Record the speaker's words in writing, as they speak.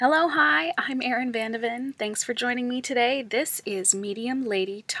Hello, hi, I'm Erin Vandeven. Thanks for joining me today. This is Medium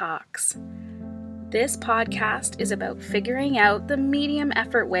Lady Talks. This podcast is about figuring out the medium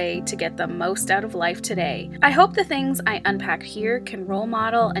effort way to get the most out of life today. I hope the things I unpack here can role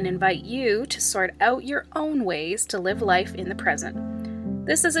model and invite you to sort out your own ways to live life in the present.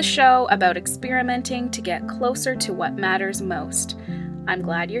 This is a show about experimenting to get closer to what matters most. I'm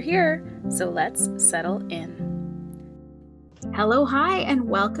glad you're here, so let's settle in. Hello, hi, and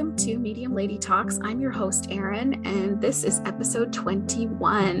welcome to Medium Lady Talks. I'm your host, Erin, and this is episode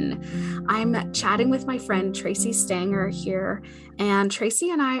 21. I'm chatting with my friend Tracy Stanger here, and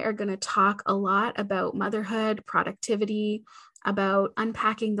Tracy and I are going to talk a lot about motherhood, productivity, about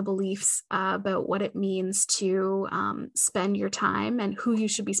unpacking the beliefs about what it means to spend your time and who you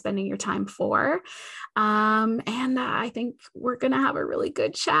should be spending your time for. And I think we're going to have a really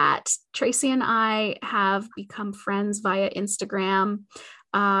good chat. Tracy and I have become friends via Instagram.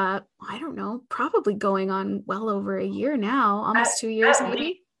 I don't know, probably going on well over a year now, almost 2 years,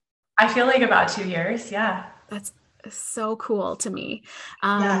 maybe. I feel like about 2 years. Yeah. That's so cool to me.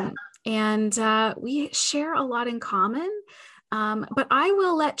 And we share a lot in common. But I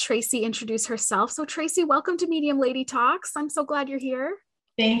will let Tracy introduce herself. So Tracy, welcome to Medium Lady Talks. I'm so glad you're here.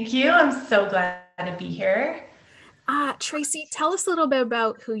 Thank you. I'm so glad to be here. Tracy, tell us a little bit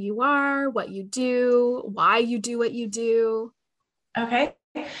about who you are, what you do, why you do what you do. Okay.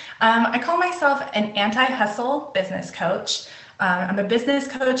 I call myself an anti-hustle business coach. I'm a business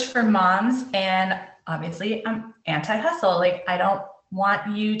coach for moms, and obviously I'm anti-hustle. Like, I don't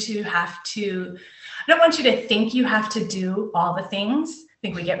want you to think you have to do all the things. I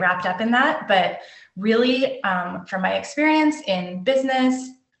think we get wrapped up in that, but really, from my experience in business,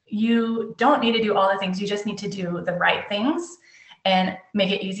 you don't need to do all the things. You just need to do the right things and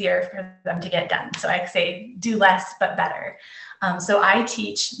make it easier for them to get done. So I say do less, but better. So I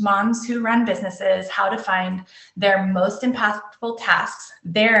teach moms who run businesses how to find their most impactful tasks,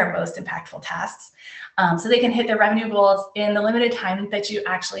 so they can hit their revenue goals in the limited time that you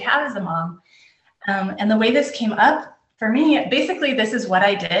actually have as a mom. And the way this came up for me, basically, this is what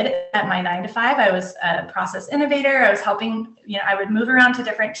I did at my 9 to 5. I was a process innovator. I was helping, I would move around to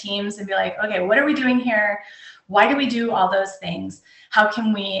different teams and be like, okay, what are we doing here? Why do we do all those things? How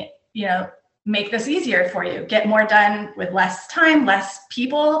can we, make this easier for you? Get more done with less time, less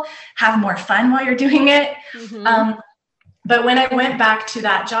people, have more fun while you're doing it. Mm-hmm. But when I went back to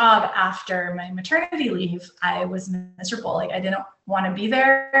that job after my maternity leave, I was miserable. Like, I didn't want to be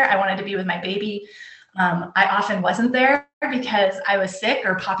there. I wanted to be with my baby. I often wasn't there because I was sick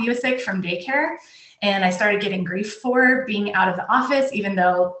or Poppy was sick from daycare. And I started getting grief for being out of the office, even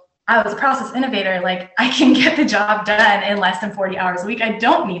though I was a process innovator. Like, I can get the job done in less than 40 hours a week. I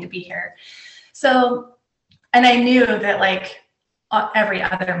don't need to be here. So, and I knew that, like, every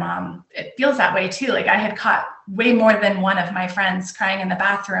other mom, it feels that way too. Like, I had caught way more than one of my friends crying in the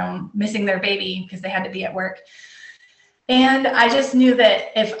bathroom, missing their baby because they had to be at work. And I just knew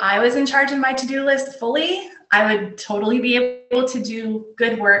that if I was in charge of my to-do list fully, I would totally be able to do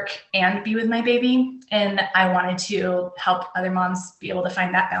good work and be with my baby. And I wanted to help other moms be able to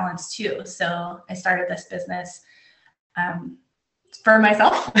find that balance too. So I started this business for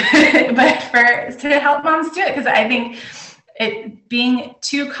myself, but to help moms do it, because I think being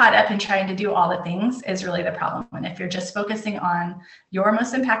too caught up in trying to do all the things is really the problem. And if you're just focusing on your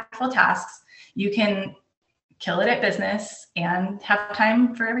most impactful tasks, you can kill it at business and have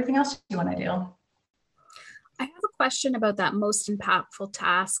time for everything else you want to do. I have a question about that most impactful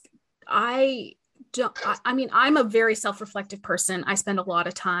task. I'm a very self-reflective person. I spend a lot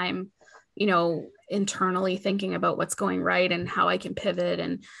of time, internally thinking about what's going right and how I can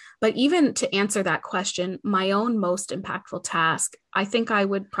pivot. But even to answer that question, my own most impactful task, I think I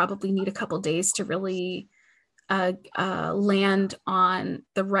would probably need a couple of days to really land on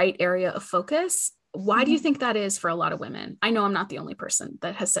the right area of focus. Why do you think that is for a lot of women? I know I'm not the only person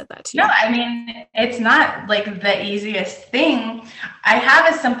that has said that to you. No, I mean, it's not like the easiest thing. I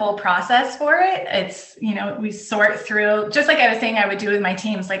have a simple process for it. It's, we sort through, just like I was saying I would do with my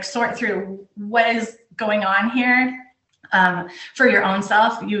teams, like sort through what is going on here. For your own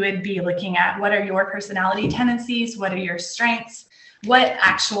self, you would be looking at what are your personality tendencies? What are your strengths? What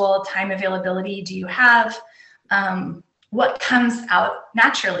actual time availability do you have? What comes out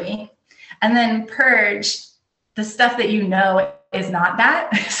naturally? And then purge the stuff that is not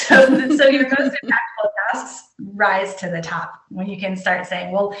that. So your most impactful tasks rise to the top when you can start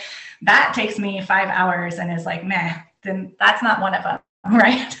saying, well, that takes me 5 hours and is like, meh, then that's not one of them,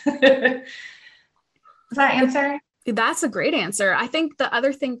 right? Does that answer? That's a great answer. I think the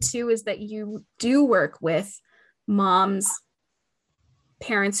other thing too is that you do work with moms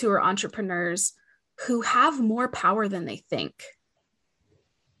parents who are entrepreneurs who have more power than they think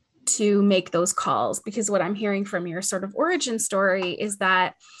to make those calls, because what I'm hearing from your sort of origin story is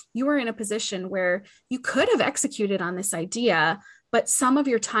that you were in a position where you could have executed on this idea, but some of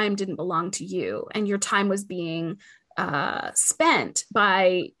your time didn't belong to you, and your time was being spent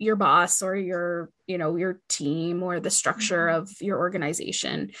by your boss or your team or the structure of your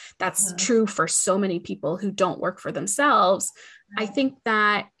organization. That's true for so many people who don't work for themselves. I think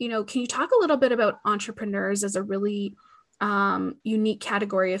that, can you talk a little bit about entrepreneurs as a really unique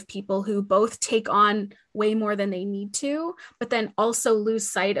category of people who both take on way more than they need to, but then also lose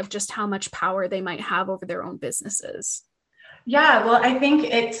sight of just how much power they might have over their own businesses? Yeah, well, I think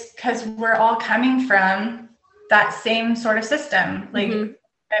it's because we're all coming from that same sort of system. Like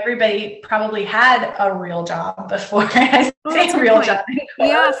everybody probably had a real job before. I say real job.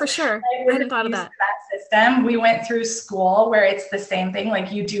 Yeah, for sure. I hadn't thought of that. System. We went through school where it's the same thing.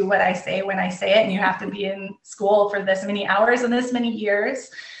 Like you do what I say when I say it, and you have to be in school for this many hours and this many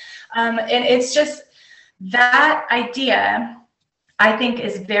years. And it's just that idea, I think,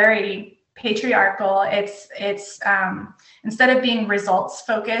 is very patriarchal. It's instead of being results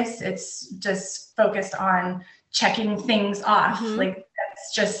focused, it's just focused on checking things off. Like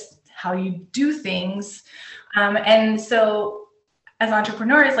that's just how you do things. And so as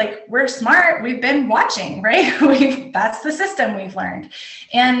entrepreneurs, like we're smart, we've been watching, right? That's the system we've learned.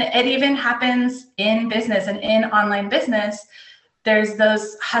 And it even happens in business and in online business. There's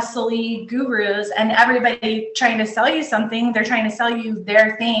those hustly gurus and everybody trying to sell you something. They're trying to sell you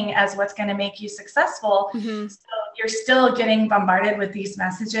their thing as what's going to make you successful. So you're still getting bombarded with these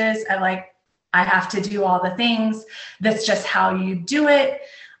messages of like, I have to do all the things. That's just how you do it.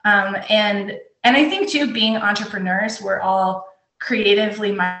 And I think too, being entrepreneurs, we're all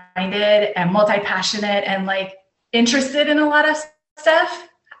creatively minded and multi-passionate and like interested in a lot of stuff.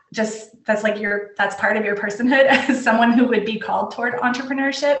 Just that's part of your personhood as someone who would be called toward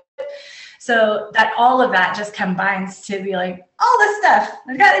entrepreneurship. So that all of that just combines to be like, all this stuff,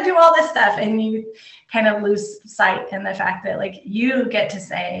 I've got to do all this stuff. And you kind of lose sight in the fact that like you get to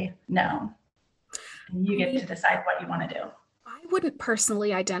say no, and you get to decide what you want to do. I wouldn't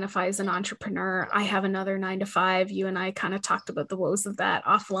personally identify as an entrepreneur. I have another 9-to-5. You and I kind of talked about the woes of that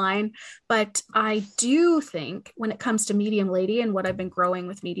offline, but I do think when it comes to Medium Lady and what I've been growing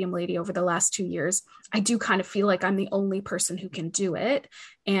with Medium Lady over the last 2 years, I do kind of feel like I'm the only person who can do it.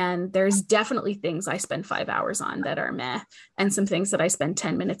 And there's definitely things I spend 5 hours on that are meh, and some things that I spend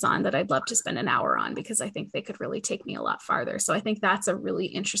 10 minutes on that I'd love to spend an hour on because I think they could really take me a lot farther. So I think that's a really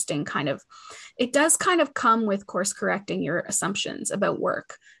interesting it does kind of come with course correcting your assumptions about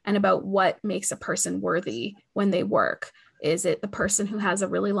work and about what makes a person worthy when they work. Is it the person who has a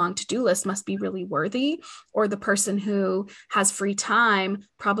really long to-do list must be really worthy, or the person who has free time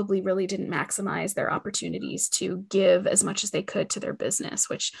probably really didn't maximize their opportunities to give as much as they could to their business,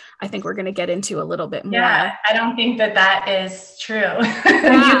 which I think we're going to get into a little bit more. Yeah, I don't think that is true.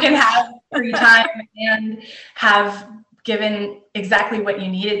 You can have free time and have given exactly what you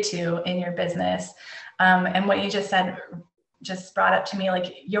needed to in your business. And what you just said just brought up to me,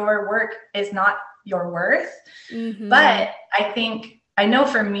 like your work is not your worth. But I know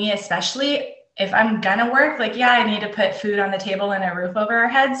for me, especially if I'm gonna work, like, yeah, I need to put food on the table and a roof over our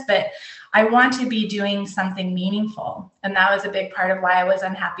heads, but I want to be doing something meaningful. And that was a big part of why I was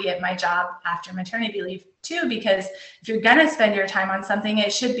unhappy at my job after maternity leave too, because if you're gonna spend your time on something,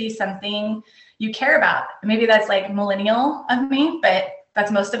 it should be something you care about. Maybe that's like millennial of me, but that's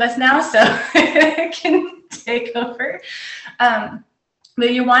most of us now. So it can take over.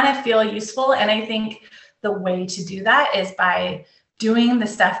 But you want to feel useful. And I think the way to do that is by doing the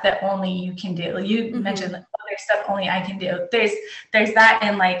stuff that only you can do. You mentioned other stuff only I can do. There's that,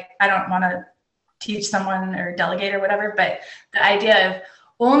 and like, I don't want to teach someone or delegate or whatever, but the idea of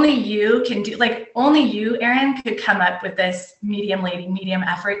only you can do, like only you, Erin, could come up with this medium lady, medium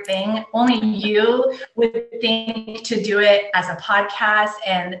effort thing. Only you would think to do it as a podcast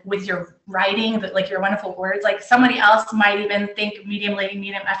and with your writing, like your wonderful words. Like somebody else might even think medium lady,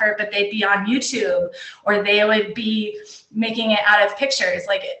 medium effort, but they'd be on YouTube, or they would be making it out of pictures,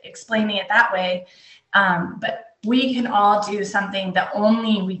 like explaining it that way. But we can all do something that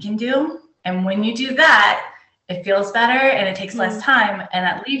only we can do. And when you do that, it feels better and it takes less time, and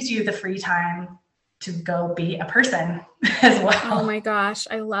that leaves you the free time to go be a person as well. Oh my gosh.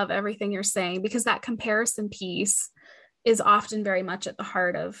 I love everything you're saying, because that comparison piece is often very much at the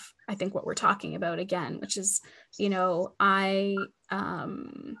heart of, I think, what we're talking about again, which is, I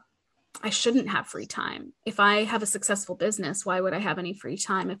shouldn't have free time. If I have a successful business, why would I have any free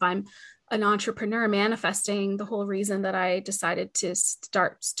time? If I'm an entrepreneur manifesting the whole reason that I decided to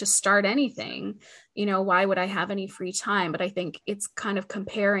start anything. You know, why would I have any free time? But I think it's kind of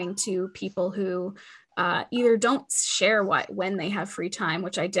comparing to people who either don't share when they have free time,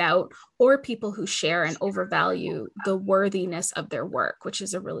 which I doubt, or people who share and overvalue the worthiness of their work, which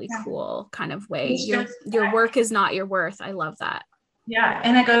is a really cool kind of way. Your work is not your worth. I love that. Yeah.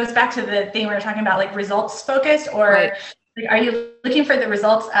 And it goes back to the thing we were talking about, like results focused, or right. Like, are you looking for the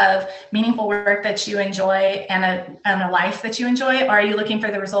results of meaningful work that you enjoy and a life that you enjoy? Or are you looking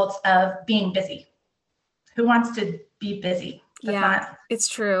for the results of being busy? Who wants to be busy? It's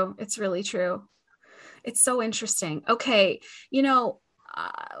true. It's really true. It's so interesting. Okay. You know,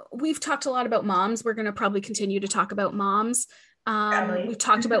 we've talked a lot about moms. We're going to probably continue to talk about moms. We've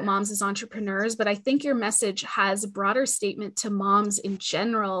talked about moms as entrepreneurs, but I think your message has a broader statement to moms in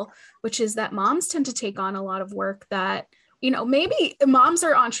general, which is that moms tend to take on a lot of work that, you know, maybe moms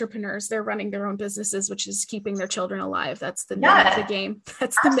are entrepreneurs. They're running their own businesses, which is keeping their children alive. That's the name of the game.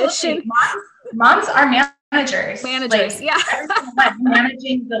 That's the mission. Moms are managers. Managers,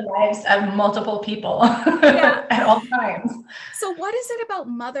 managing the lives of multiple people at all times. So what is it about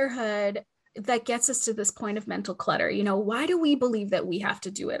motherhood that gets us to this point of mental clutter? You know, why do we believe that we have to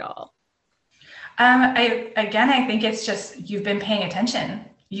do it all? I think it's just, you've been paying attention.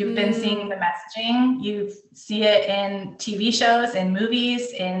 You've been seeing the messaging. You see it in TV shows, in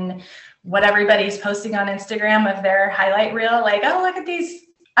movies, in what everybody's posting on Instagram of their highlight reel. Like, oh, look at these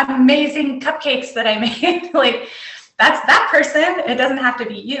amazing cupcakes that I made. Like, that's that person. It doesn't have to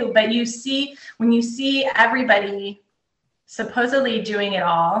be you, but when you see everybody supposedly doing it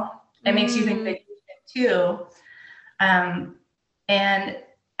all, it makes you think that you can too. And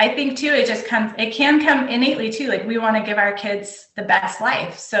I think too, it can come innately too. Like, we want to give our kids the best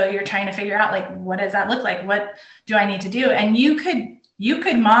life. So you're trying to figure out, like, what does that look like? What do I need to do? And you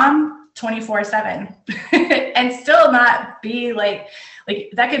could mom 24/7 and still not be like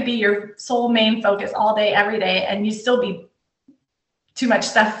that could be your sole main focus all day, every day. And you still be too much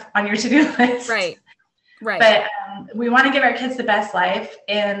stuff on your to-do list. Right. But we want to give our kids the best life.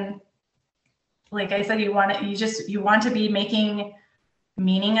 And like I said, you want to be making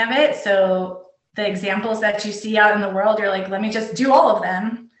meaning of it. So the examples that you see out in the world, you're like, let me just do all of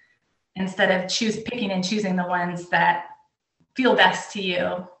them, instead of picking and choosing the ones that feel best to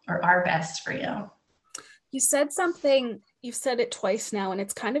you or are best for you. You said something, you've said it twice now, and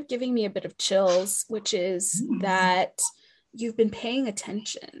it's kind of giving me a bit of chills, which is that you've been paying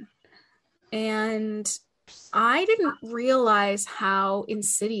attention. And I didn't realize how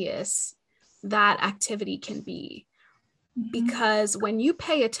insidious that activity can be. Because when you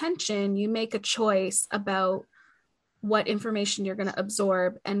pay attention, you make a choice about what information you're going to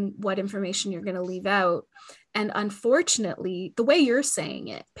absorb and what information you're going to leave out. And unfortunately, the way you're saying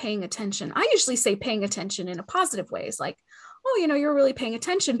it, paying attention, I usually say paying attention in a positive way. It's like, oh, you know, you're really paying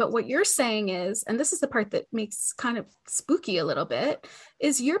attention. But what you're saying is, and this is the part that makes kind of spooky a little bit,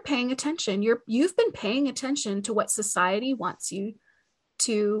 is you're paying attention. You've been paying attention to what society wants you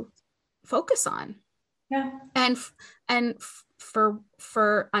to focus on. Yeah. And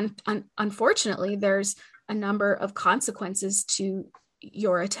unfortunately, there's a number of consequences to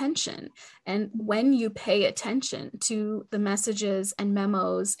your attention. And when you pay attention to the messages and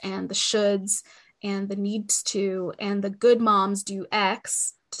memos and the shoulds and the needs to, and the good moms do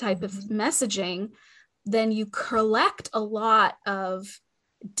X type of messaging, then you collect a lot of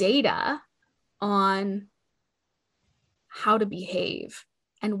data on how to behave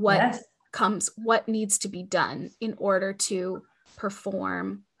and what needs to be done in order to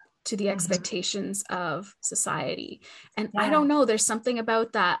perform to the expectations of society. And I don't know, there's something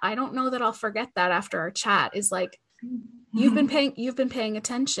about that. I don't know that I'll forget that after our chat, is like, you've been paying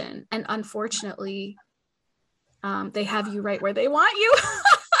attention, and unfortunately, they have you right where they want you.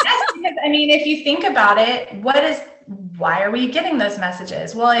 Yes, because I mean, if you think about it, why are we getting those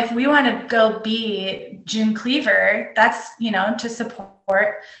messages? Well, if we want to go be June Cleaver, that's, to support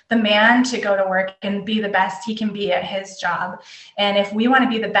the man to go to work and be the best he can be at his job. And if we want to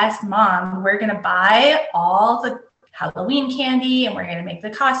be the best mom, we're going to buy all the Halloween candy, and we're going to make the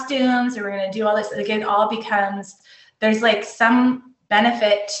costumes, and we're going to do all this. Like, it all becomes, there's like some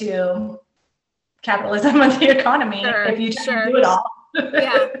benefit to capitalism of the economy if you just do it all.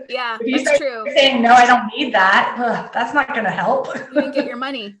 Yeah, that's true. Saying, no, I don't need that. That's not going to help. You didn't get your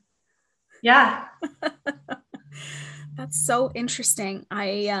money. Yeah. That's so interesting.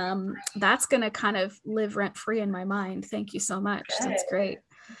 That's going to kind of live rent free in my mind. Thank you so much. Good. That's great.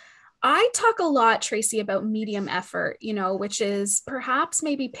 I talk a lot, Tracy, about medium effort, which is perhaps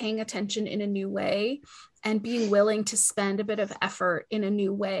maybe paying attention in a new way and being willing to spend a bit of effort in a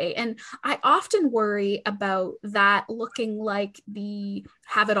new way. And I often worry about that looking like the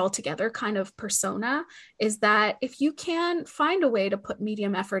have it all together kind of persona, is that if you can find a way to put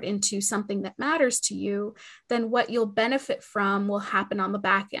medium effort into something that matters to you, then what you'll benefit from will happen on the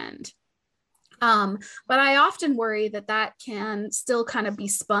back end. But I often worry that that can still kind of be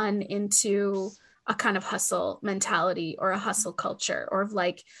spun into a kind of hustle mentality or a hustle culture, or of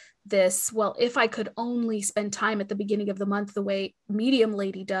like this, well, if I could only spend time at the beginning of the month the way Medium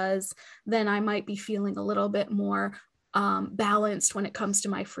Lady does, then I might be feeling a little bit more balanced when it comes to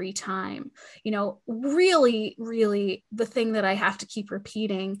my free time. Really, really, the thing that I have to keep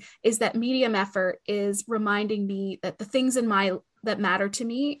repeating is that medium effort is reminding me that the things that matter to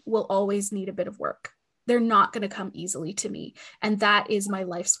me will always need a bit of work. They're not going to come easily to me. And that is my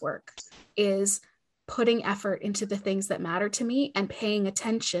life's work, is putting effort into the things that matter to me and paying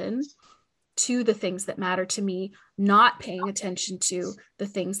attention to the things that matter to me, not paying attention to the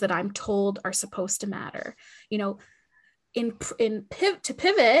things that I'm told are supposed to matter. To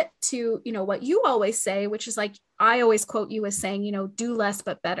pivot to, what you always say, which is like, I always quote you as saying, do less,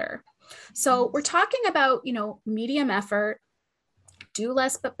 but better. So we're talking about, medium effort, do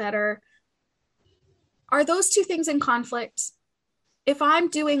less, but better. Are those two things in conflict? If I'm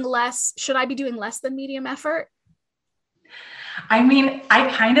doing less, should I be doing less than medium effort? I mean, I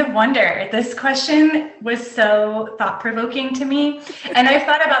kind of wonder. This question was so thought-provoking to me. And I've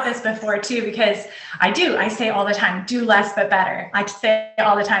thought about this before too, because I say all the time, do less, but better. I say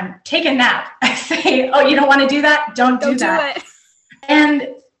all the time, take a nap. I say, oh, you don't want to do that? Don't do that.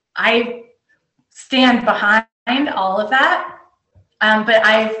 And I stand behind all of that. But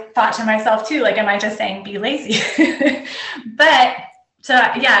I thought to myself too, like, am I just saying be lazy? But so,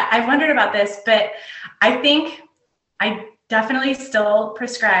 yeah, I've wondered about this, but I think I definitely still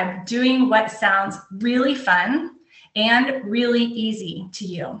prescribe doing what sounds really fun and really easy to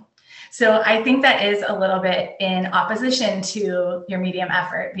you. So I think that is a little bit in opposition to your medium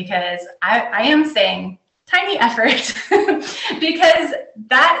effort, because I am saying tiny effort because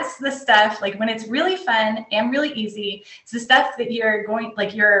that's the stuff, like when it's really fun and really easy, it's the stuff that you're going,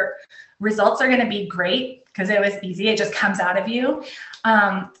 like your results are going to be great because it was easy. It just comes out of you.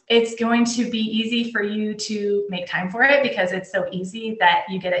 It's going to be easy for you to make time for it because it's so easy that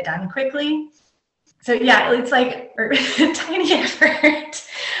you get it done quickly. So yeah, it's like tiny effort.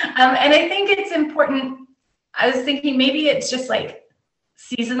 And I think it's important. I was thinking maybe it's just like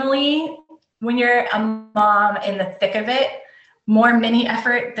seasonally, when you're a mom in the thick of it, more mini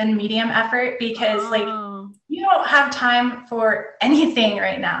effort than medium effort, because like you don't have time for anything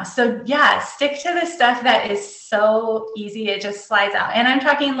right now. So yeah, stick to the stuff that is so easy, it just slides out. And I'm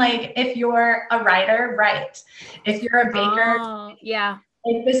talking like if you're a writer, write. If you're a baker, yeah.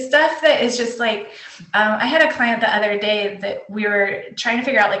 Like the stuff that is just like, I had a client the other day that we were trying to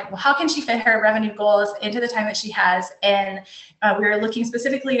figure out like, well, how can she fit her revenue goals into the time that she has? And we were looking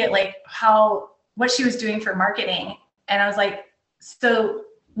specifically at like what she was doing for marketing. And I was like, so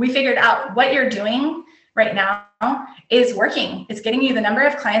we figured out what you're doing right now is working. It's getting you the number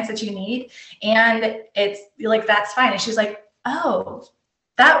of clients that you need. And it's like, that's fine. And she was like, oh,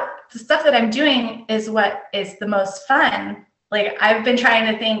 the stuff that I'm doing is what is the most fun. Like I've been trying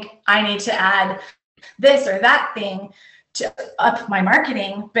to think I need to add this or that thing to up my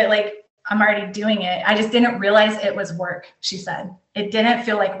marketing, but like I'm already doing it. I just didn't realize it was work, she said. It didn't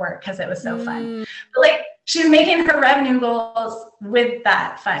feel like work because it was so fun. But like she's making her revenue goals with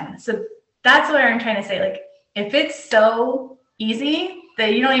that fun. So that's what I'm trying to say. Like if it's so easy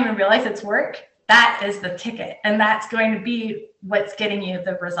that you don't even realize it's work, that is the ticket. And that's going to be what's getting you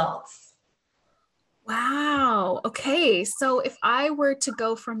the results. Wow. Okay. So if I were to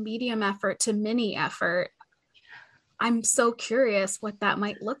go from medium effort to mini effort, I'm so curious what that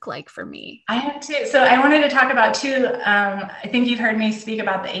might look like for me. I have too. So I wanted to talk about too, I think you've heard me speak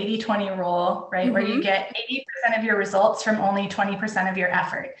about the 80-20 rule, right? Mm-hmm. Where you get 80% of your results from only 20% of your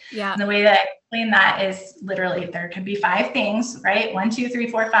effort. Yeah. And the way that I explain that is literally there could be 5 things, right? 1, 2, 3,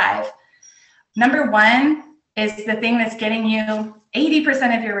 4, 5. Number 1 is the thing that's getting you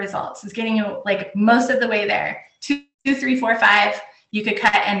 80% of your results. It's getting you like most of the way there. 2, 3, 4, 5, you could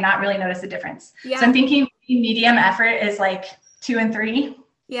cut and not really notice the difference. Yeah. So I'm thinking medium effort is like 2 and 3.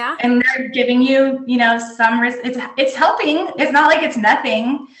 Yeah. And they're giving you, some it's helping. It's not like it's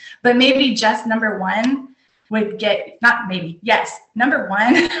nothing, but maybe just number 1 would get, not maybe, yes, number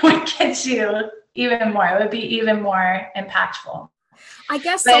 1 would get you even more. It would be even more impactful. I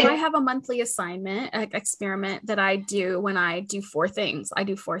guess so. I have a monthly assignment, experiment that I do when I do 4 things. I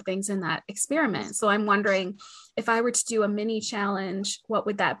do 4 things in that experiment. So I'm wondering if I were to do a mini challenge, what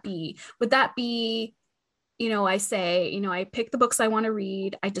would that be? Would that be, I say, I pick the books I want to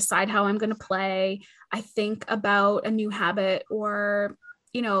read. I decide how I'm going to play. I think about a new habit or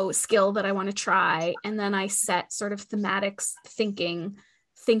skill that I want to try. And then I set sort of thematics thinking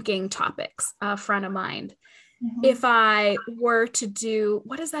topics front of mind. Mm-hmm. If I were to do,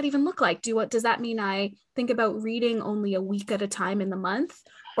 what does that even look like? Does that mean I think about reading only a week at a time in the month?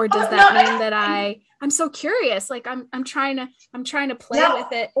 Or does that mean that I'm so curious, like I'm trying to play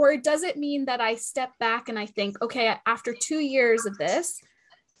with it? Or does it mean that I step back and I think, okay, after 2 years of this,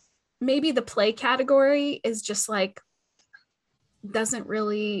 maybe the play category is just like, doesn't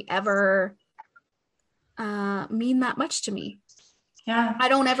really ever mean that much to me. Yeah. I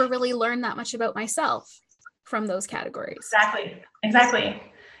don't ever really learn that much about myself from those categories. Exactly.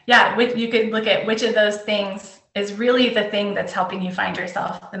 Yeah. You could look at which of those things is really the thing that's helping you find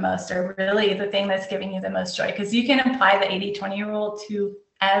yourself the most, or really the thing that's giving you the most joy. Because you can apply the 80-20 rule to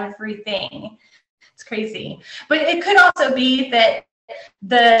everything. It's crazy. But it could also be that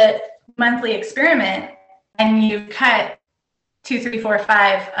the monthly experiment and you cut 2, 3, 4,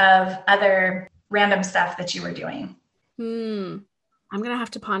 5 of other random stuff that you were doing. I'm going to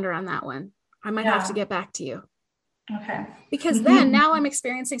have to ponder on that one. I might have to get back to you. Okay. Because then now I'm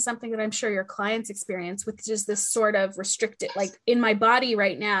experiencing something that I'm sure your clients experience, which is this sort of restricted, like in my body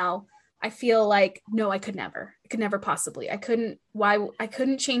right now, I feel like, no, I could never possibly. I couldn't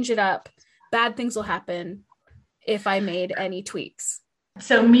change it up. Bad things will happen if I made any tweaks.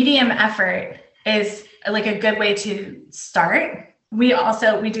 So medium effort is like a good way to start. We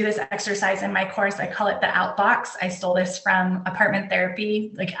do this exercise in my course. I call it the outbox. I stole this from Apartment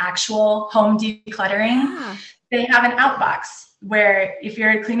Therapy, like actual home decluttering. Yeah. They have an outbox where if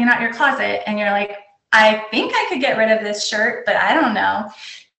you're cleaning out your closet and you're like, I think I could get rid of this shirt, but I don't know.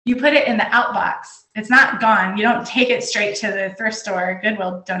 You put it in the outbox. It's not gone. You don't take it straight to the thrift store,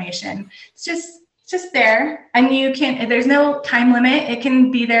 Goodwill donation. It's just there. And there's no time limit. It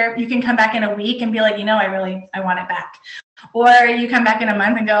can be there. You can come back in a week and be like, I want it back. Or you come back in a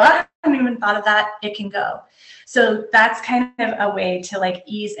month and go, I haven't even thought of that. It can go. So that's kind of a way to like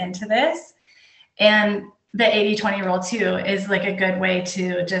ease into this. And the 80-20 rule too is like a good way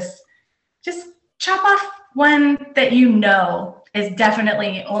to just chop off one that is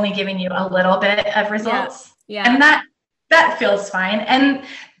definitely only giving you a little bit of results. Yeah. And that feels fine. And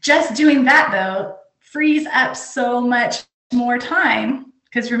just doing that though frees up so much more time.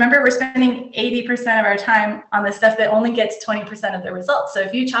 Because remember, we're spending 80% of our time on the stuff that only gets 20% of the results. So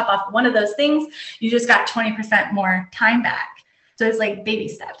if you chop off one of those things, you just got 20% more time back. So it's like baby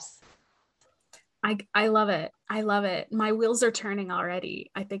steps. I love it. I love it. My wheels are turning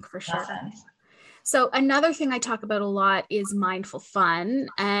already, I think, for sure. Awesome. So another thing I talk about a lot is mindful fun.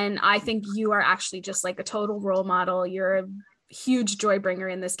 And I think you are actually just like a total role model. You're a huge joy bringer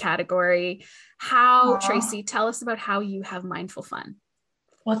in this category. Tracy, tell us about how you have mindful fun.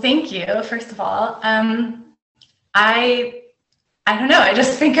 Well, thank you. First of all, I don't know. I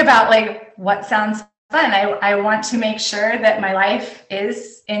just think about like what sounds fun. I want to make sure that my life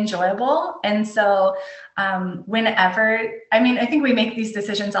is enjoyable. And so I think we make these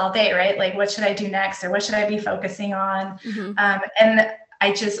decisions all day, right? Like what should I do next? Or what should I be focusing on? Mm-hmm. And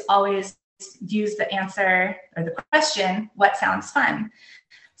I just always use the answer or the question, what sounds fun?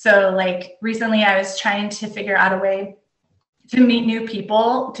 So like recently I was trying to figure out a way to meet new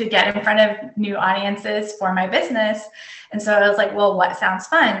people, to get in front of new audiences for my business. And so I was like, well, what sounds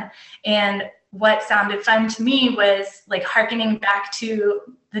fun? And what sounded fun to me was like hearkening back to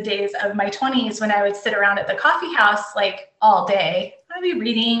the days of my 20s when I would sit around at the coffee house like all day. I'd be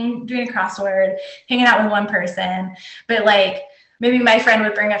reading, doing a crossword, hanging out with one person. But like maybe my friend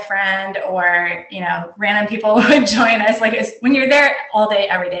would bring a friend or, random people would join us. Like when you're there all day,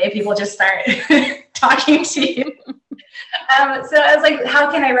 every day, people just start talking to you. So I was like,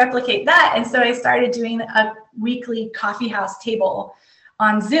 how can I replicate that? And so I started doing a weekly coffee house table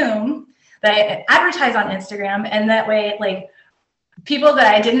on Zoom that I advertise on Instagram. And that way, like people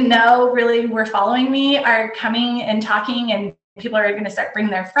that I didn't know really were following me are coming and talking, and people are going to start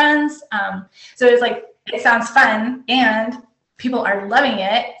bringing their friends. So it's like, it sounds fun and people are loving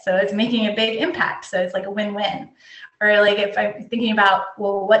it. So it's making a big impact. So it's like a win-win. Or like if I'm thinking about,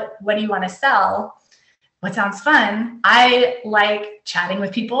 well, what do you want to sell? What sounds fun? I like chatting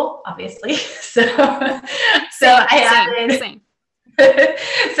with people, obviously. So I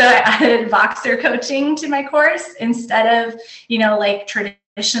added Voxer coaching to my course instead of, like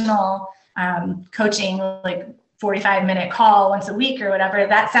traditional coaching, like 45-minute call once a week or whatever,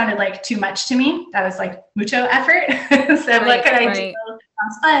 that sounded like too much to me. That was like mucho effort. So what could I do?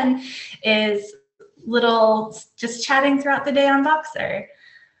 Sounds fun is little just chatting throughout the day on Voxer.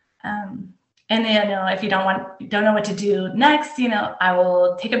 And if you don't know what to do next, I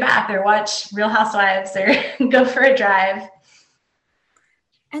will take a bath or watch Real Housewives or go for a drive.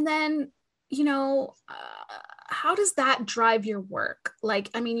 And then, how does that drive your work? Like,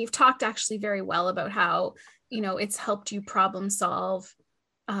 I mean, you've talked actually very well about how, it's helped you problem solve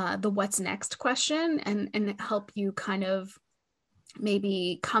the what's next question and help you kind of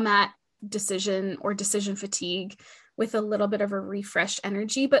maybe come at decision fatigue with a little bit of a refreshed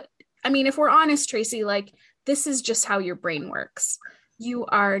energy. But I mean, if we're honest, Tracy, like, this is just how your brain works. You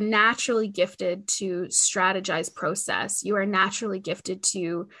are naturally gifted to strategize process. You are naturally gifted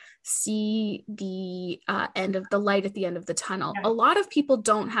to see the end of the light at the end of the tunnel. A lot of people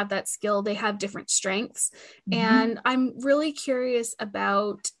don't have that skill. They have different strengths. And I'm really curious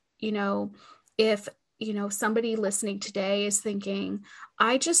about, if, somebody listening today is thinking,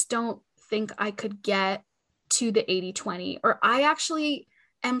 I just don't think I could get to the 80-20, or I actually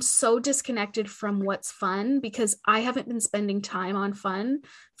am so disconnected from what's fun because I haven't been spending time on fun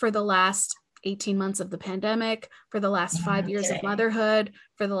for the last 18 months of the pandemic, for the last 5 years of motherhood,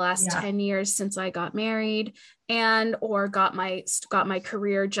 for the last 10 years since I got married or got my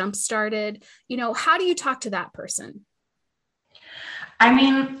career jump started. How do you talk to that person? I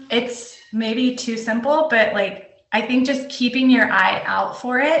mean, it's maybe too simple, but I think just keeping your eye out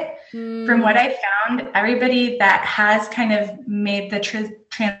for it. From what I found, everybody that has kind of made the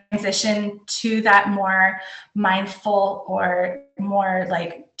transition to that more mindful or more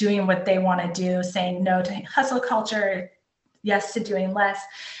like doing what they want to do, saying no to hustle culture, yes to doing less,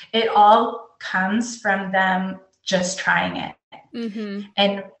 it all comes from them just trying it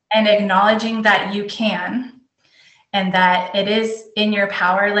and acknowledging that you can. And that it is in your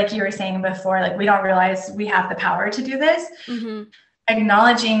power, like you were saying before, like we don't realize we have the power to do this.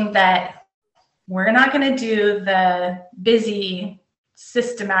 Acknowledging that we're not going to do the busy,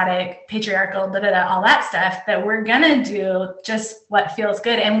 systematic, patriarchal, all that stuff, that we're going to do just what feels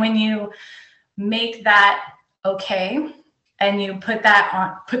good. And when you make that okay, and you put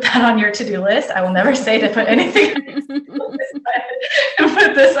that on your to-do list, I will never say to put anything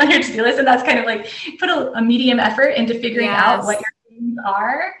put this on your to-do list. And that's kind of like put a medium effort into figuring out what your things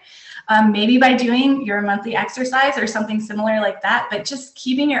are. Maybe by doing your monthly exercise or something similar like that, but just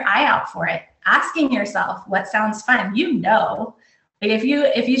keeping your eye out for it, asking yourself what sounds fun. Like if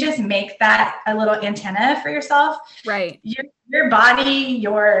you just make that a little antenna for yourself, right? Your body,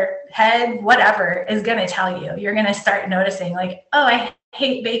 your head, whatever is going to tell you. You're going to start noticing like, oh, I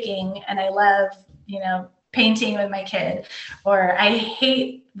hate baking and I love, painting with my kid, or I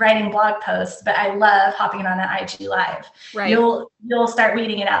hate writing blog posts, but I love hopping on an IG live. Right. You'll start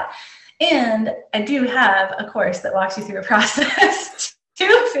weeding it out. And I do have a course that walks you through a process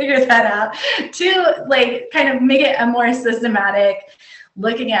to figure that out, to like kind of make it a more systematic,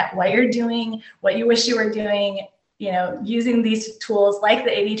 looking at what you're doing, what you wish you were doing, using these tools like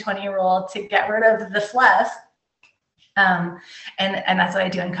the 80-20 rule to get rid of the fluff. And that's what I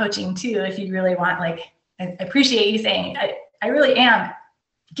do in coaching too. If you really want, I appreciate you saying, I really am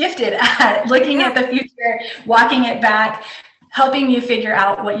gifted at looking at the future, walking it back, helping you figure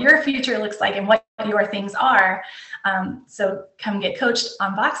out what your future looks like and what your things are. So come get coached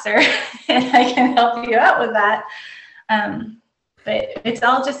on Voxer and I can help you out with that. But it's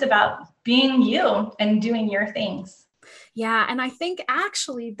all just about being you and doing your things. Yeah. And I think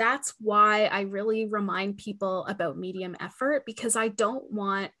actually that's why I really remind people about medium effort, because I don't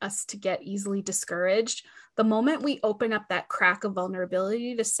want us to get easily discouraged. The moment we open up that crack of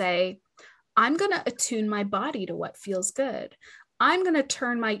vulnerability to say, I'm going to attune my body to what feels good. I'm going to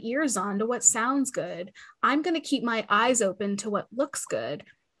turn my ears on to what sounds good. I'm going to keep my eyes open to what looks good.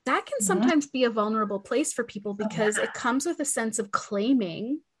 That can sometimes be a vulnerable place for people because it comes with a sense of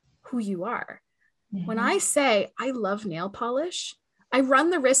claiming who you are. When I say I love nail polish, I run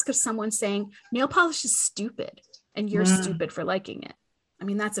the risk of someone saying nail polish is stupid and you're stupid for liking it. I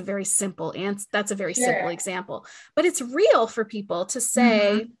mean, that's a very simple simple example, but it's real for people to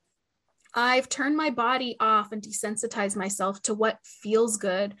say, I've turned my body off and desensitized myself to what feels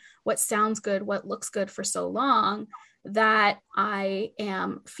good, what sounds good, what looks good for so long that I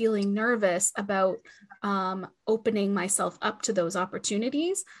am feeling nervous about opening myself up to those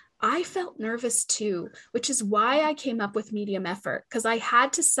opportunities. I felt nervous too, which is why I came up with medium effort, because I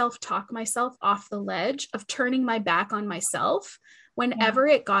had to self-talk myself off the ledge of turning my back on myself whenever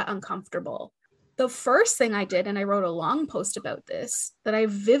it got uncomfortable. the first thing I did, and I wrote a long post about this, that I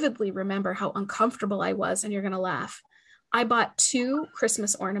vividly remember how uncomfortable I was, and you're going to laugh. I bought 2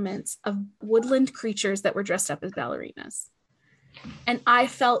 Christmas ornaments of woodland creatures that were dressed up as ballerinas. And I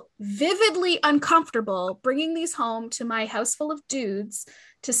felt vividly uncomfortable bringing these home to my house full of dudes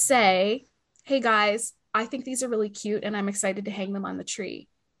to say, hey guys, I think these are really cute and I'm excited to hang them on the tree.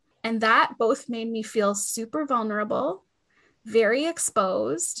 And that both made me feel super vulnerable, very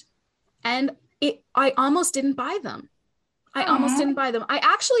exposed, and I almost didn't buy them. I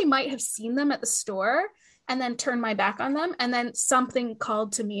actually might have seen them at the store and then turned my back on them, and then something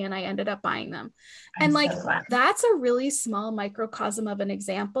called to me and I ended up buying them. And like, that's a really small microcosm of an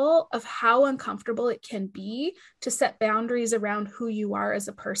example of how uncomfortable it can be to set boundaries around who you are as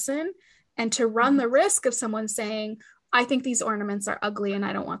a person, and to run the risk of someone saying, I think these ornaments are ugly and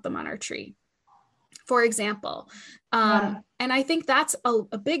I don't want them on our tree, for example. And I think that's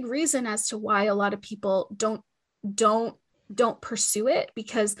a big reason as to why a lot of people don't pursue it,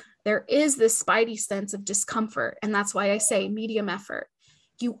 because there is this spidey sense of discomfort. And that's why I say medium effort.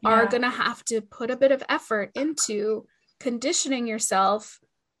 You are going to have to put a bit of effort into conditioning yourself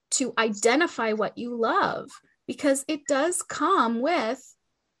to identify what you love, because it does come with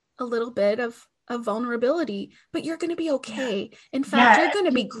a little bit of vulnerability, but you're going to be okay. In fact, you're going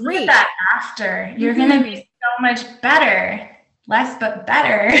to be great. That after, you're going to be so much better, less but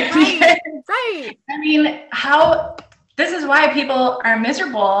better. Right. Right. I mean, this is why people are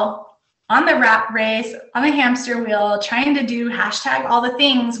miserable on the rat race, on the hamster wheel, trying to do hashtag all the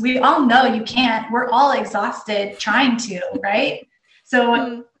things. We all know you can't. We're all exhausted trying to, right?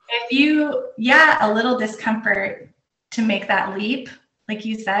 So if you, a little discomfort to make that leap, like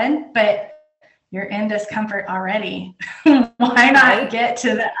you said, but you're in discomfort already. Why not get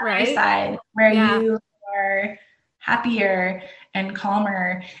to the other side where you are happier and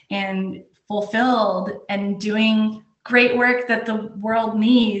calmer and fulfilled and doing great work that the world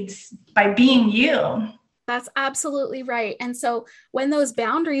needs by being you? That's absolutely right. And so when those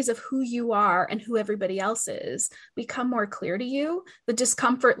boundaries of who you are and who everybody else is become more clear to you, the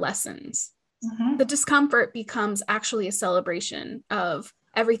discomfort lessens. The discomfort becomes actually a celebration of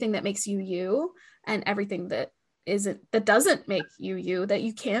everything that makes you you, and everything that doesn't make you, that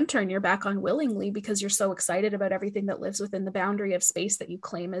you can turn your back on willingly because you're so excited about everything that lives within the boundary of space that you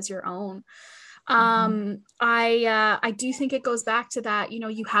claim as your own. I do think it goes back to that,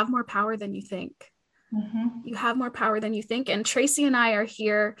 you have more power than you think. You have more power than you think. And Tracy and I are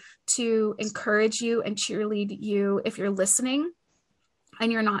here to encourage you and cheerlead you if you're listening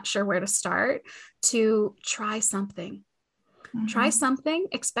and you're not sure where to start, to try something. Try something,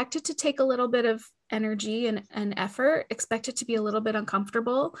 expect it to take a little bit of energy and effort, expect it to be a little bit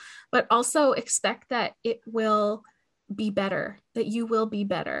uncomfortable, but also expect that it will be better, that you will be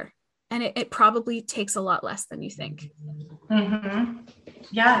better. And it probably takes a lot less than you think.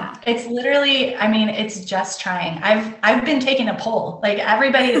 Yeah, it's literally, it's just trying. I've been taking a poll, like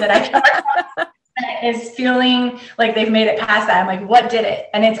everybody that I come across is feeling like they've made it past that. I'm like, what did it?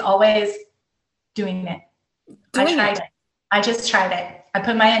 And it's always doing it. I tried it. I just tried it. I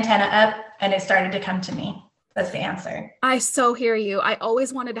put my antenna up and it started to come to me. That's the answer. I so hear you. I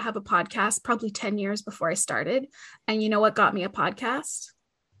always wanted to have a podcast, probably 10 years before I started. And you know what got me a podcast?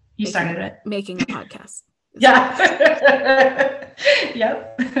 Started it. Making a podcast. Yeah.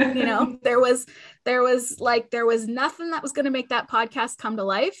 Yep. There was nothing that was going to make that podcast come to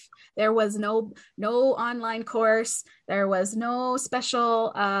life. There was no online course. There was no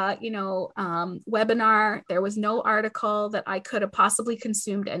special, webinar. There was no article that I could have possibly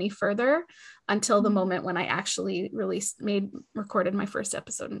consumed any further until the moment when I actually recorded my first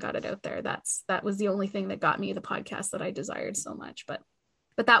episode and got it out there. That was the only thing that got me the podcast that I desired so much. But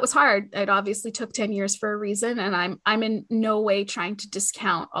that was hard. It obviously took 10 years for a reason. And I'm in no way trying to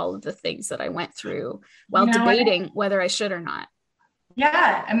discount all of the things that I went through while debating whether I should or not.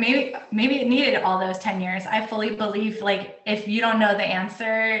 Yeah. And maybe it needed all those 10 years. I fully believe, like, if you don't know the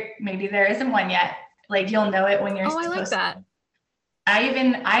answer, maybe there isn't one yet. Like, you'll know it when you're supposed I like that.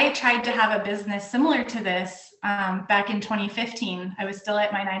 to. I tried to have a business similar to this back in 2015. I was still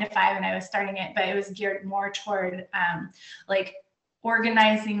at my 9 to 5 and I was starting it, but it was geared more toward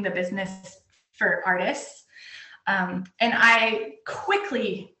organizing the business for artists. And I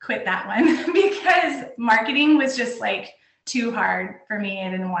quickly quit that one because marketing was just like too hard for me. I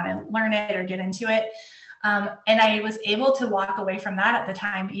didn't want to learn it or get into it. And I was able to walk away from that at the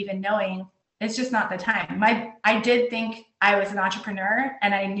time, even knowing it's just not the time. I did think I was an entrepreneur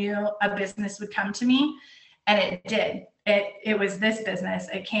and I knew a business would come to me, and it did. It was this business.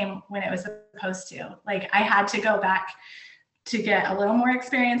 It came when it was supposed to. Like, I had to go back to get a little more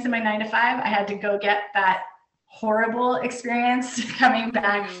experience in my 9 to 5, I had to go get that horrible experience coming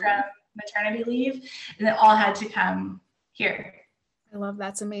back from maternity leave, and it all had to come here. I love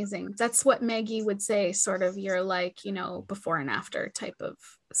that's amazing. That's what Maggie would say, sort of your like, you know, before and after type of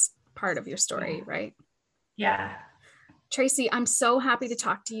part of your story, right? Yeah. Tracy, I'm so happy to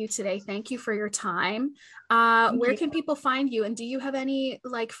talk to you today. Thank you for your time. Where can people find you? And do you have any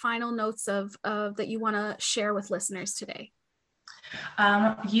like final notes of that you want to share with listeners today?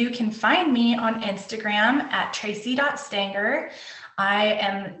 You can find me on Instagram at tracy.stanger. I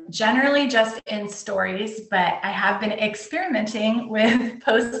am generally just in stories, but I have been experimenting with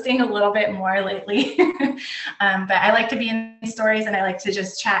posting a little bit more lately. But I like to be in stories and I like to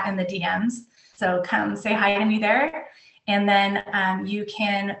just chat in the DMs. So come say hi to me there. And then you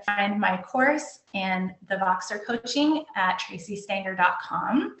can find my course and the Voxer coaching at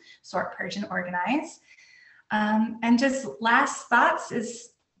tracystanger.com, Sort, Purge, and Organize. And just last thoughts is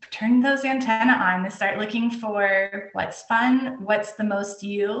turn those antennae on and start looking for what's fun, what's the most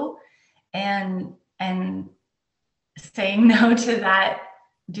you, and saying no to that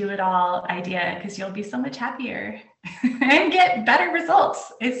do it all idea, because you'll be so much happier and get better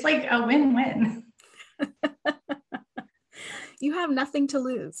results. It's like a win-win. You have nothing to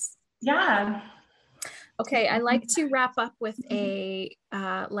lose. Yeah. Okay, I like to wrap up with a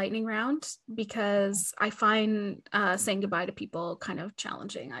lightning round because I find saying goodbye to people kind of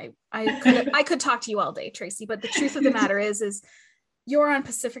challenging. I could talk to you all day, Tracy, but the truth of the matter is you're on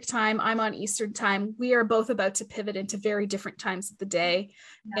Pacific time, I'm on Eastern time. We are both about to pivot into very different times of the day.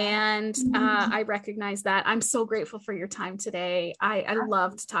 And I recognize that. I'm so grateful for your time today. I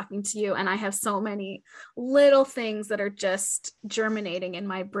loved talking to you, and I have so many little things that are just germinating in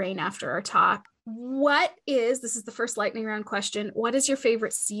my brain after our talk. This is the first lightning round question. What is your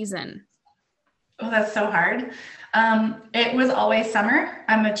favorite season? Oh, that's so hard. It was always summer.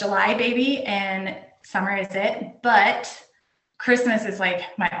 I'm a July baby and summer is it, but Christmas is like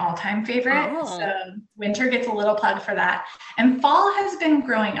my all-time favorite. Oh. So winter gets a little plug for that. And fall has been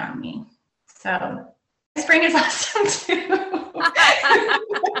growing on me. So spring is awesome too.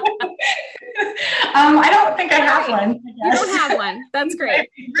 I don't think I have one. You don't have one. That's great.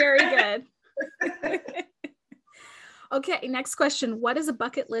 Very good. Okay, next question. What is a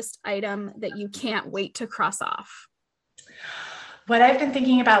bucket list item that you can't wait to cross off? What I've been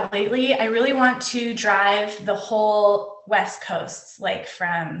thinking about lately, I really want to drive the whole West Coast, like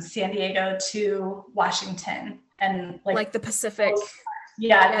from San Diego to Washington, and like the Pacific.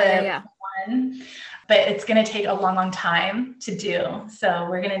 Yeah. One. But it's going to take a long, long time to do. So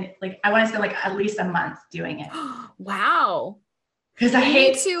we're going to I want to spend like at least a month doing it. Wow. Because I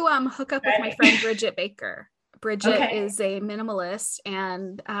hate to hook up with my friend Bridget Baker. Bridget is a minimalist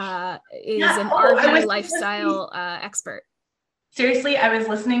and is an RV lifestyle expert. Seriously, I was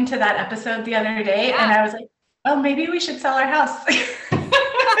listening to that episode the other day and I was like, oh, maybe we should sell our house.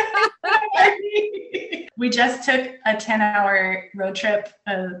 We just took a 10-hour road trip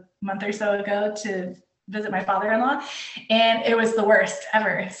a month or so ago to visit my father-in-law, and it was the worst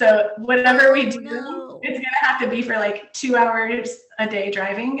ever. So whatever we do, it's going to have to be for like 2 hours a day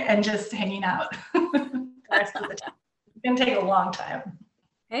driving and just hanging out the rest of the time. It's going to take a long time.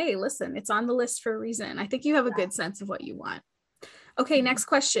 Hey, listen, it's on the list for a reason. I think you have a good sense of what you want. Okay, next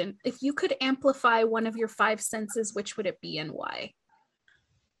question. If you could amplify one of your 5 senses, which would it be and why?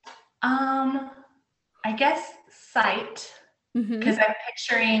 I guess sight, because I'm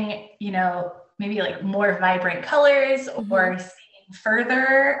picturing, maybe like more vibrant colors or seeing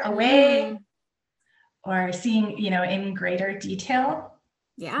further away or seeing, in greater detail.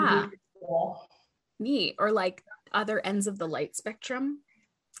 Yeah. Cool. Neat. Or like other ends of the light spectrum,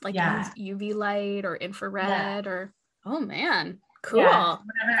 like UV light or infrared or, oh man. Cool. Yeah,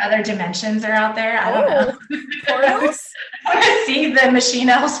 whatever other dimensions are out there. I don't know. Portals? I want to see the machine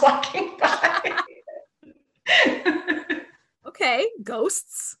elves walking by. Okay.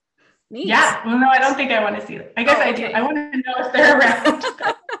 Ghosts. Neat. Yeah. Well, no, I don't think I want to see them. I guess I do. I want to know if they're around.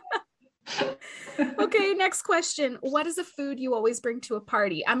 Okay. Next question. What is a food you always bring to a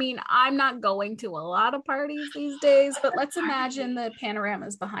party? I mean, I'm not going to a lot of parties these days, but let's imagine the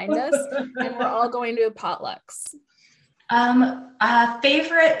panoramas behind us and we're all going to potlucks.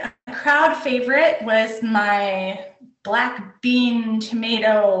 A crowd favorite was my black bean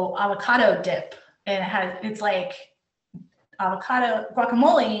tomato avocado dip. It's like avocado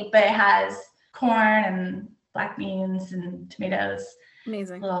guacamole, but it has corn and black beans and tomatoes.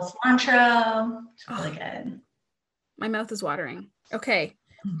 Amazing. A little cilantro. It's really good. My mouth is watering. Okay.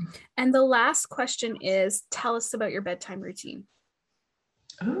 And the last question is, tell us about your bedtime routine.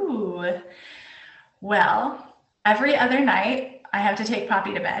 Ooh. Well, every other night I have to take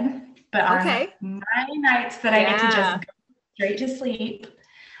Poppy to bed, but on my nights that I get to just go straight to sleep,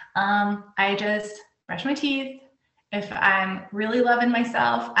 I just brush my teeth. If I'm really loving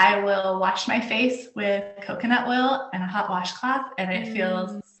myself, I will wash my face with coconut oil and a hot washcloth, and it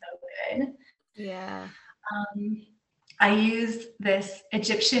feels so good. Yeah. I use this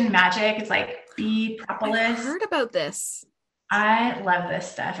Egyptian magic. It's like bee propolis. I've heard about this. I love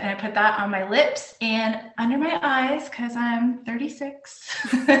this stuff. And I put that on my lips and under my eyes because I'm 36.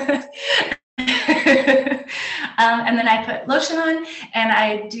 And then I put lotion on, and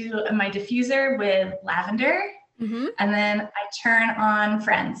I do my diffuser with lavender. Mm-hmm. And then I turn on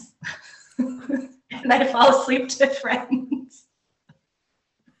Friends. And I fall asleep to Friends.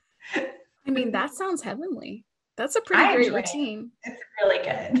 I mean, that sounds heavenly. That's a pretty great routine. It's really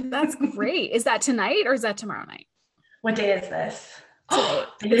good. That's great. Is that tonight or is that tomorrow night? What day is this? Today.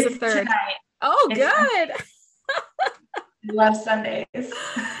 It's the 3rd. Tonight. Oh, it's good. I love Sundays.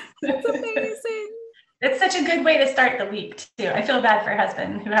 That's amazing. It's such a good way to start the week too. I feel bad for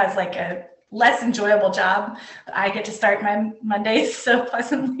husband who has like a less enjoyable job. I get to start my Mondays so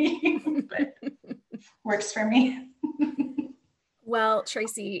pleasantly, but works for me. Well,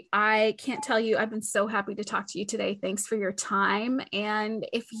 Tracy, I can't tell you, I've been so happy to talk to you today. Thanks for your time. And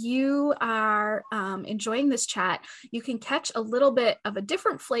if you are enjoying this chat, you can catch a little bit of a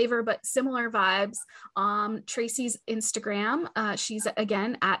different flavor, but similar vibes on Tracy's Instagram. She's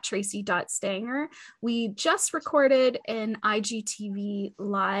again at tracy.stanger. We just recorded an IGTV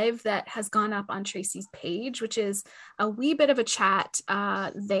live that has gone up on Tracy's page, which is a wee bit of a chat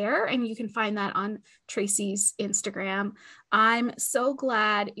there. And you can find that on Tracy's Instagram. I'm so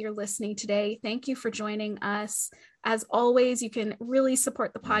glad you're listening today. Thank you for joining us. As always, you can really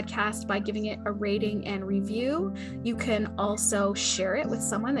support the podcast by giving it a rating and review. You can also share it with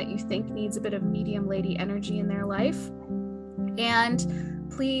someone that you think needs a bit of medium lady energy in their life. And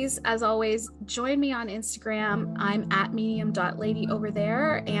please, as always, join me on Instagram. I'm at medium.lady over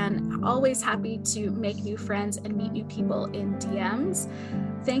there, and always happy to make new friends and meet new people in DMs.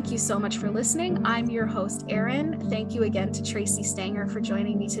 Thank you so much for listening. I'm your host, Erin. Thank you again to Tracy Stanger for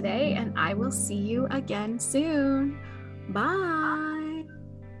joining me today, and I will see you again soon. Bye.